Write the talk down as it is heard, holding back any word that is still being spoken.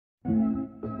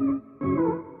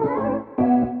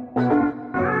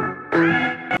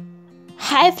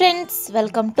Hi friends,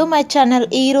 welcome to my channel.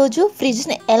 ఈరోజు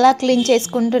ఫ్రిడ్జ్ని ఎలా clean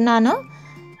చేసుకుంటున్నానో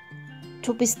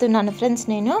చూపిస్తున్నాను ఫ్రెండ్స్.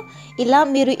 నేను ఇలా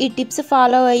మీరు ఈ టిప్స్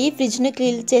ఫాలో అయ్యి ఫ్రిడ్జ్ని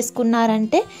క్లీన్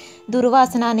చేసుకున్నారంటే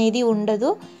దుర్వాసన అనేది ఉండదు.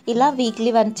 ఇలా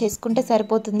వీక్లీ వన్స్ చేసుకుంటే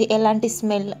సరిపోతుంది. ఎలాంటి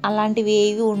స్మెల్ అలాంటివి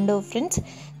ఏవి ఉండవు ఫ్రెండ్స్.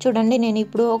 చూడండి, నేను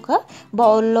ఇప్పుడు ఒక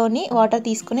బౌల్లోని వాటర్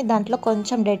తీసుకొని దాంట్లో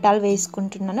కొంచెం డెటాల్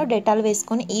వేసుకుంటున్నాను. డెటాల్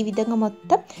వేసుకొని ఈ విధంగా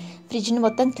మొత్తం ఫ్రిడ్జ్ని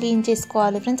మొత్తం క్లీన్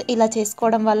చేసుకోవాలి ఫ్రెండ్స్. ఇలా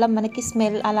చేసుకోవడం వల్ల మనకి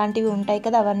స్మెల్ అలాంటివి ఉంటాయి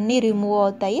కదా, అవన్నీ రిమూవ్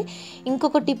అవుతాయి.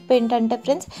 ఇంకొక టిప్ ఏంటంటే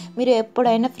ఫ్రెండ్స్, మీరు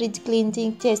ఎప్పుడైనా ఫ్రిడ్జ్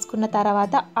క్లీనింగ్ చేసుకున్న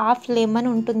తర్వాత హాఫ్ లెమన్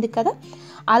ఉంటుంది కదా,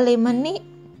 ఆ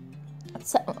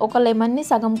ఒక లెమన్ని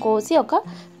సగం కోసి ఒక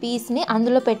పీస్ని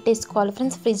అందులో పెట్టేసుకోవాలి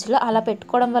ఫ్రెండ్స్ ఫ్రిడ్జ్లో. అలా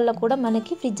పెట్టుకోవడం వల్ల కూడా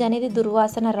మనకి ఫ్రిడ్జ్ అనేది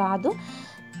దుర్వాసన రాదు.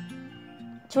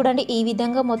 చూడండి, ఈ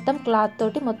విధంగా మొత్తం క్లాత్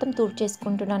తోటి మొత్తం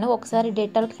తుడిచేసుకుంటున్నాను. ఒకసారి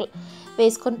డెటాల్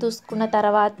వేసుకొని చూసుకున్న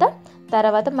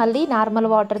తర్వాత మళ్ళీ నార్మల్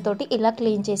వాటర్ తోటి ఇలా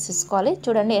క్లీన్ చేసేసుకోవాలి.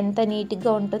 చూడండి ఎంత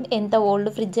నీట్గా ఉంటుంది. ఎంత ఓల్డ్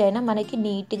ఫ్రిడ్జ్ అయినా మనకి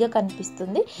నీట్గా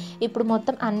కనిపిస్తుంది. ఇప్పుడు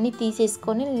మొత్తం అన్నీ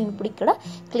తీసేసుకొని నేను ఇప్పుడు ఇక్కడ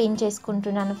క్లీన్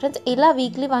చేసుకుంటున్నాను ఫ్రెండ్స్. ఇలా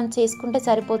వీక్లీ వన్స్ చేసుకుంటే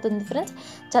సరిపోతుంది ఫ్రెండ్స్.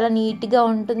 చాలా నీట్గా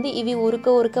ఉంటుంది. ఇవి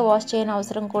ఊరికే వాష్ చేయని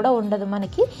అవసరం కూడా ఉండదు.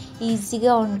 మనకి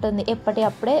ఈజీగా ఉంటుంది.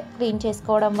 ఎప్పటికప్పుడే క్లీన్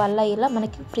చేసుకోవడం వల్ల ఇలా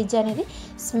మనకి ఫ్రిడ్జ్ అనేది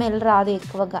స్మెల్ రాదు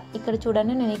ఎక్కువగా. ఇక్కడ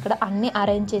చూడండి, నేను ఇక్కడ అన్నీ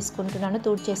అరేంజ్ చేసుకుంటున్నాను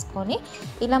తుడిచేసుకొని.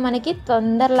 ఇలా మనకి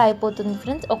తొందరలో అయిపోతుంది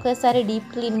ఫ్రెండ్స్. ఒకేసారి డీప్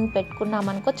క్లీనింగ్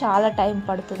పెట్టుకున్నామనుకో చాలా టైం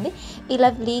పడుతుంది. ఇలా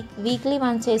వీక్లీ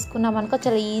వన్స్ చేసుకున్నామనుకో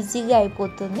చాలా ఈజీగా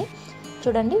అయిపోతుంది.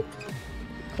 చూడండి,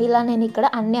 ఇలా నేను ఇక్కడ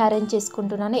అన్నీ అరేంజ్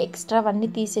చేసుకుంటున్నాను. ఎక్స్ట్రా అవన్నీ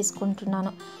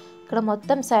తీసేసుకుంటున్నాను. ఇక్కడ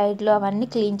మొత్తం సైడ్లో అవన్నీ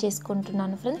క్లీన్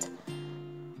చేసుకుంటున్నాను ఫ్రెండ్స్.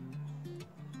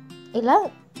 ఇలా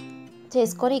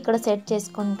చేసుకొని ఇక్కడ సెట్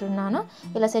చేసుకుంటున్నాను.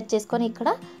 ఇలా సెట్ చేసుకొని ఇక్కడ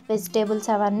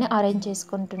వెజిటేబుల్స్ అవన్నీ అరేంజ్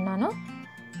చేసుకుంటున్నాను.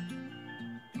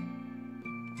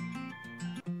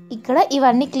 ఇక్కడ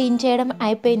ఇవన్నీ క్లీన్ చేయడం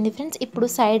అయిపోయింది ఫ్రెండ్స్. ఇప్పుడు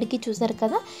సైడ్కి చూసారు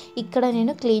కదా, ఇక్కడ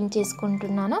నేను క్లీన్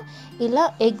చేసుకుంటున్నాను. ఇలా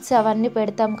ఎగ్స్ అవన్నీ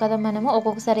పెడతాం కదా మనము,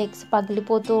 ఒక్కొక్కసారి ఎగ్స్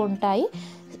పగిలిపోతూ ఉంటాయి.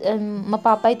 మా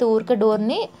పాప అయితే ఊరికే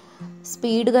డోర్ని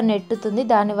స్పీడ్గా నెట్టుతుంది.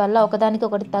 దానివల్ల ఒకదానికి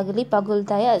ఒకటి తగిలి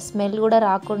పగులుతాయి. స్మెల్ కూడా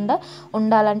రాకుండా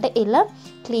ఉండాలంటే ఇలా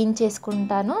క్లీన్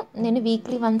చేసుకుంటాను నేను.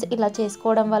 వీక్లీ వన్స్ ఇలా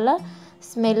చేసుకోవడం వల్ల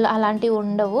స్మెల్ అలాంటివి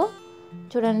ఉండవు.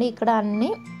 చూడండి, ఇక్కడ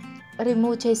అన్నీ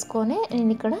రిమూవ్ చేసుకొని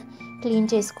నేను ఇక్కడ క్లీన్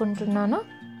చేసుకుంటున్నాను.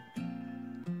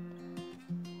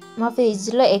 మా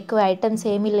ఫ్రిడ్జ్లో ఎక్కువ ఐటమ్స్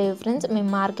ఏమీ లేవు ఫ్రెండ్స్. మేము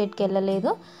మార్కెట్కి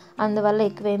వెళ్ళలేదు, అందువల్ల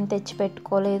ఎక్కువ ఏం తెచ్చి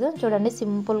పెట్టుకోలేదు. చూడండి,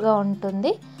 సింపుల్గా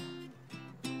ఉంటుంది.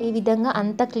 ఈ విధంగా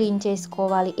అంతా క్లీన్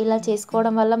చేసుకోవాలి. ఇలా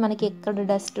చేసుకోవడం వల్ల మనకి ఎక్కడ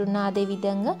డస్ట్ ఉన్నా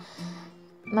అదేవిధంగా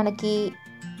మనకి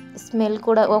స్మెల్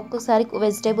కూడా ఒక్కొక్కసారి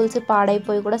వెజిటేబుల్స్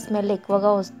పాడైపోయి కూడా స్మెల్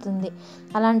ఎక్కువగా వస్తుంది.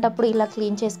 అలాంటప్పుడు ఇలా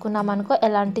క్లీన్ చేసుకున్నామనుకో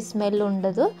ఎలాంటి స్మెల్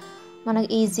ఉండదు. మనకు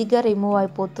ఈజీగా రిమూవ్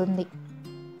అయిపోతుంది.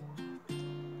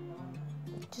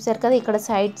 చూసారు కదా, ఇక్కడ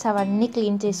సైడ్స్ అవన్నీ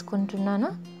క్లీన్ చేసుకుంటున్నాను.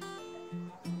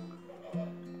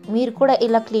 మీరు కూడా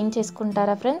ఇలా క్లీన్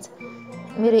చేసుకుంటారా ఫ్రెండ్స్?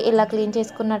 మీరు ఇలా క్లీన్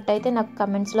చేసుకున్నట్టయితే నాకు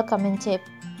కమెంట్స్లో కమెంట్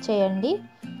చేయండి.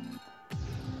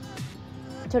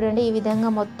 చూడండి, ఈ విధంగా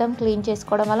మొత్తం క్లీన్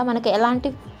చేసుకోవడం వల్ల మనకి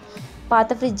ఎలాంటి పాత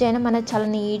ఫ్రిడ్జ్ అయినా మనకు చాలా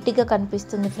నీట్గా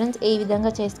కనిపిస్తుంది ఫ్రెండ్స్. ఈ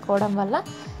విధంగా చేసుకోవడం వల్ల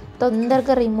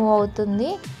తొందరగా రిమూవ్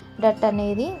అవుతుంది డట్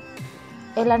అనేది.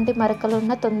 ఎలాంటి మరకలు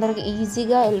ఉన్నా తొందరగా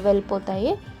ఈజీగా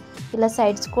వెళ్ళిపోతాయి. ఇలా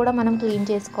సైడ్స్ కూడా మనం క్లీన్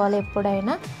చేసుకోవాలి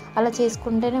ఎప్పుడైనా. అలా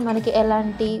చేసుకుంటేనే మనకి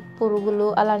ఎలాంటి పురుగులు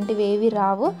అలాంటివి ఏవి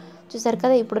రావు. చూసారు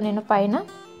కదా, ఇప్పుడు నేను పైన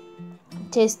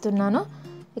చేస్తున్నాను.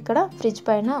 ఇక్కడ ఫ్రిడ్జ్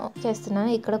పైన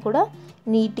చేస్తున్నాను. ఇక్కడ కూడా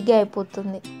నీట్గా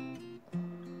అయిపోతుంది.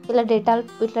 ఇలా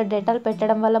డెటాల్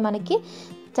పెట్టడం వల్ల మనకి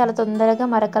చాలా తొందరగా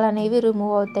మరకలు అనేవి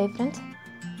రిమూవ్ అవుతాయి ఫ్రెండ్స్.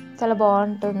 చాలా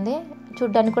బాగుంటుంది.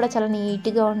 చూడ్డానికి కూడా చాలా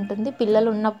నీట్గా ఉంటుంది. పిల్లలు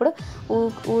ఉన్నప్పుడు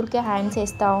ఊరికే హ్యాండ్స్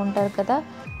వేస్తూ ఉంటారు కదా,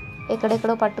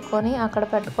 ఎక్కడెక్కడో పట్టుకొని అక్కడ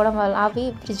పెట్టుకోవడం వల్ల అవి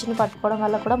ఫ్రిడ్జ్ని పట్టుకోవడం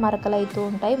వల్ల కూడా మరకలు అవుతూ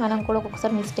ఉంటాయి. మనం కూడా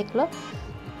ఒక్కొక్కసారి మిస్టేక్లో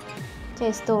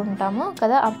చేస్తూ ఉంటాము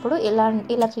కదా, అప్పుడు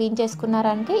ఇలా క్లీన్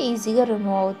చేసుకున్నారంటే ఈజీగా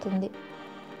రిమూవ్ అవుతుంది.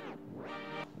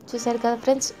 చూసారు కదా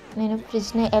ఫ్రెండ్స్, నేను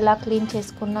ఫ్రిడ్జ్ని ఎలా క్లీన్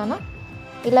చేసుకున్నానో.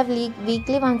 ఇలా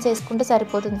వీక్లీ వన్స్ చేసుకుంటే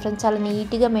సరిపోతుంది ఫ్రెండ్స్. చాలా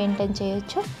నీట్గా మెయింటైన్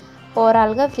చేయొచ్చు.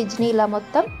 ఓవరాల్గా ఫ్రిడ్జ్ని ఇలా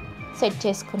మొత్తం సెట్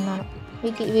చేసుకున్నాను.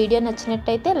 మీకు ఈ వీడియో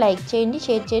నచ్చినట్టయితే లైక్ చేయండి,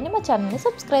 షేర్ చేయండి, మా ఛానల్ని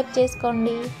సబ్స్క్రైబ్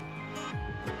చేసుకోండి.